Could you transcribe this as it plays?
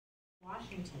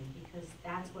Washington, because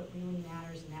that's what really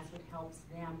matters and that's what helps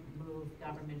them move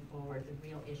government forward, the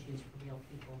real issues for real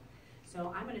people.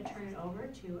 So I'm going to turn it over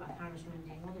to Congresswoman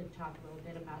Dingell to talk a little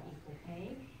bit about equal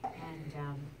pay, and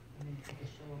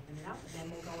she'll open it up, and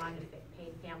then we'll go on to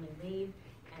paid family leave,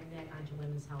 and then on to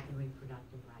women's health and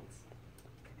reproductive rights.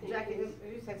 Jackie,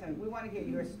 you said something. We want to hear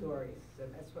your stories, so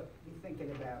that's what we're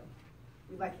thinking about.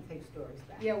 We'd like to take stories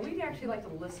back. Yeah, we'd actually like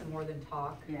to listen more than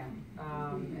talk. Yeah.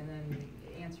 And then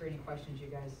answer any questions you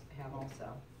guys have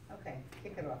also. Okay,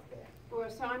 kick it off there. Well,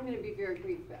 so I'm going to be very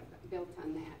brief built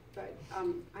on that. But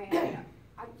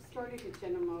I started at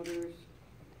General Motors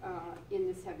in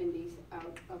the 70s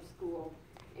out of school.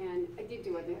 And I did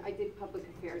do it. I did public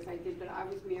affairs. But I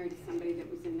was married to somebody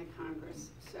that was in the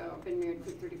Congress. So I've been married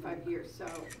for 35 years. So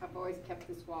I've always kept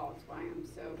this wall. That's why I'm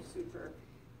so super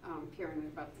paranoid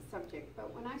about the subject.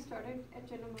 But when I started at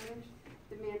General Motors,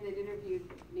 the man that interviewed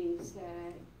me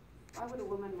said, why would a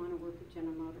woman want to work at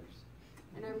General Motors?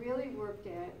 And I really worked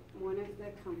at one of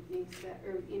the companies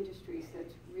or industries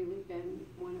that's really been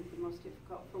one of the most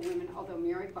difficult for women, although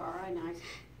Mary Barra and I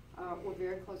were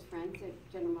very close friends at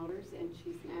General Motors, and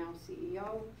she's now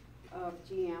CEO of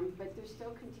GM, but there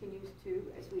still continues to,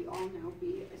 as we all know,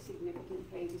 be a significant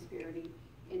pay disparity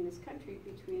in this country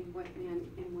between what men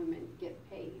and women get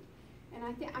paid. And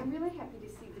I'm really happy to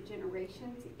see the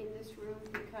generations in this room,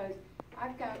 because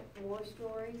I've got war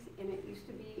stories, and it used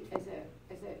to be as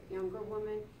a younger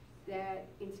woman that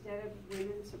instead of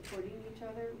women supporting each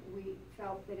other, we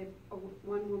felt that if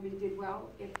one woman did well,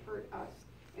 it hurt us,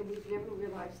 and we've never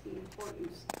realized the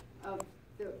importance of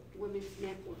the women's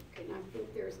network. And I think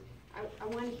I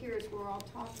want to hear, as we're all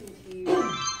talking to you,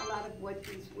 a lot of what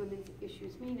these women's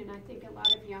issues mean, and I think a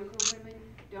lot of younger women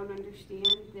don't understand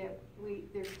that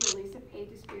there still is a pay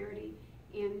disparity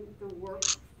in the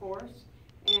workforce,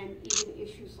 and even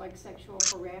issues like sexual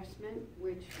harassment,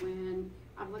 which when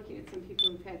I'm looking at some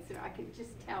people who've had, so I could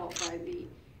just tell by the,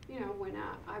 when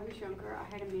I was younger, I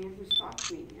had a man who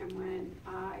stalked me, and when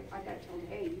I got told,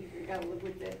 hey, you got to live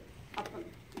with it,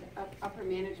 upper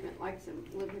management likes him,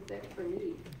 live with it for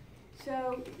me.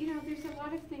 So, there's a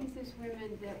lot of things as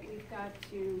women that we've got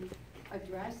to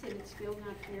address, and it's still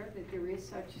not fair that there is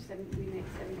such, we make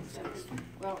 77,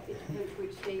 well, it depends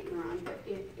which state you're on, but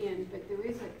there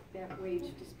is that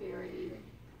wage disparity,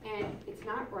 and it's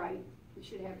not right. We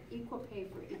should have equal pay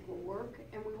for equal work,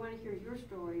 and we want to hear your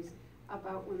stories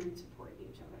about women supporting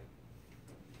each other.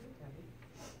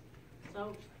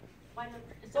 So,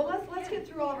 well, let's get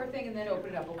through all of our thing and then open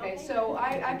it up, okay? So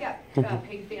I've got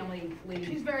paid family leave.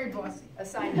 She's very bossy.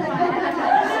 Assigned.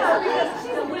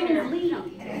 She's a women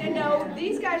lead. No,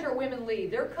 these guys are women lead.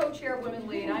 They're co-chair of women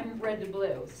lead. I'm red to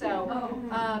blue. So,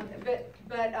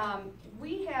 but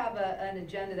we have an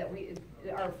agenda that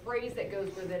our phrase that goes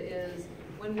with it is,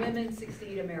 when women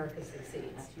succeed, America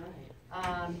succeeds. That's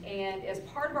right. And as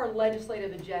part of our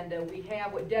legislative agenda, we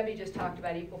have what Debbie just talked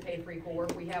about, equal pay for equal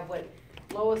work. We have what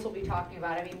Lois will be talking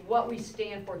about. I mean, what we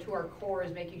stand for to our core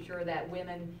is making sure that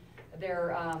women,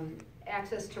 their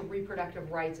access to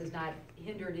reproductive rights is not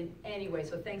hindered in any way.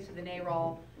 So thanks to the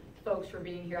NARAL folks for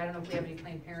being here. I don't know if we have any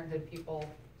Planned Parenthood people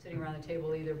sitting around the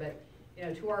table either, but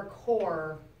to our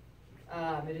core,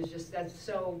 it is just, that's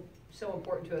so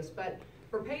important to us. But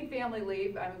for paid family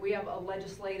leave, I mean, we have a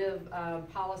legislative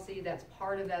policy that's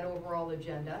part of that overall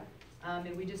agenda,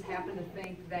 and we just happen to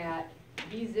think that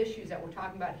these issues that we're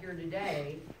talking about here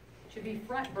today should be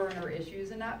front burner issues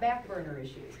and not back burner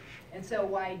issues. And so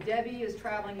why Debbie is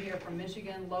traveling here from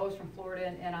Michigan, Lois from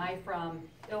Florida, and I from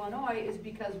Illinois is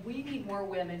because we need more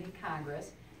women in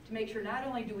Congress to make sure not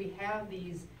only do we have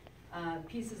these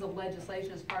pieces of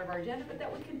legislation as part of our agenda, but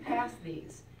that we can pass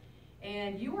these.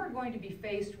 And you are going to be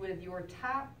faced with your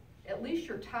at least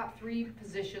your top 3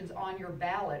 positions on your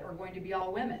ballot are going to be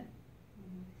all women.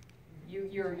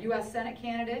 Your U.S. Senate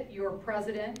candidate, your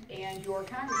president, and your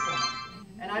congresswoman.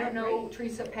 And I don't know,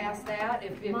 Teresa passed that.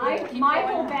 My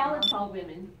whole ballot's all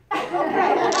women.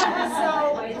 Okay.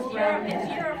 So it's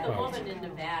Europe, the woman in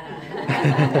Nevada.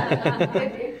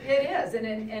 it is, and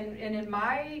in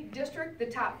my district, the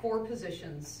top 4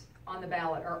 positions on the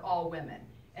ballot are all women,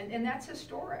 and that's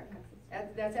historic.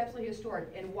 That's absolutely historic.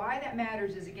 And why that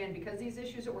matters is, again, because these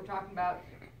issues that we're talking about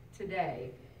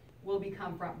today will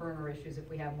become front burner issues if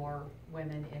we have more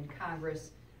women in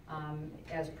Congress,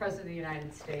 as President of the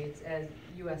United States, as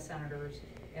U.S. Senators,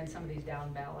 and some of these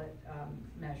down ballot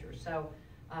measures. So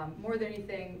more than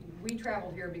anything, we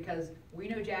traveled here because we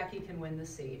know Jacky can win the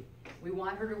seat. We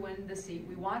want her to win the seat.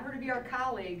 We want her to be our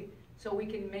colleague so we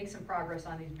can make some progress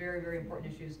on these very, very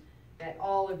important issues that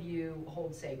all of you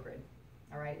hold sacred.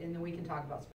 All right, and then we can talk about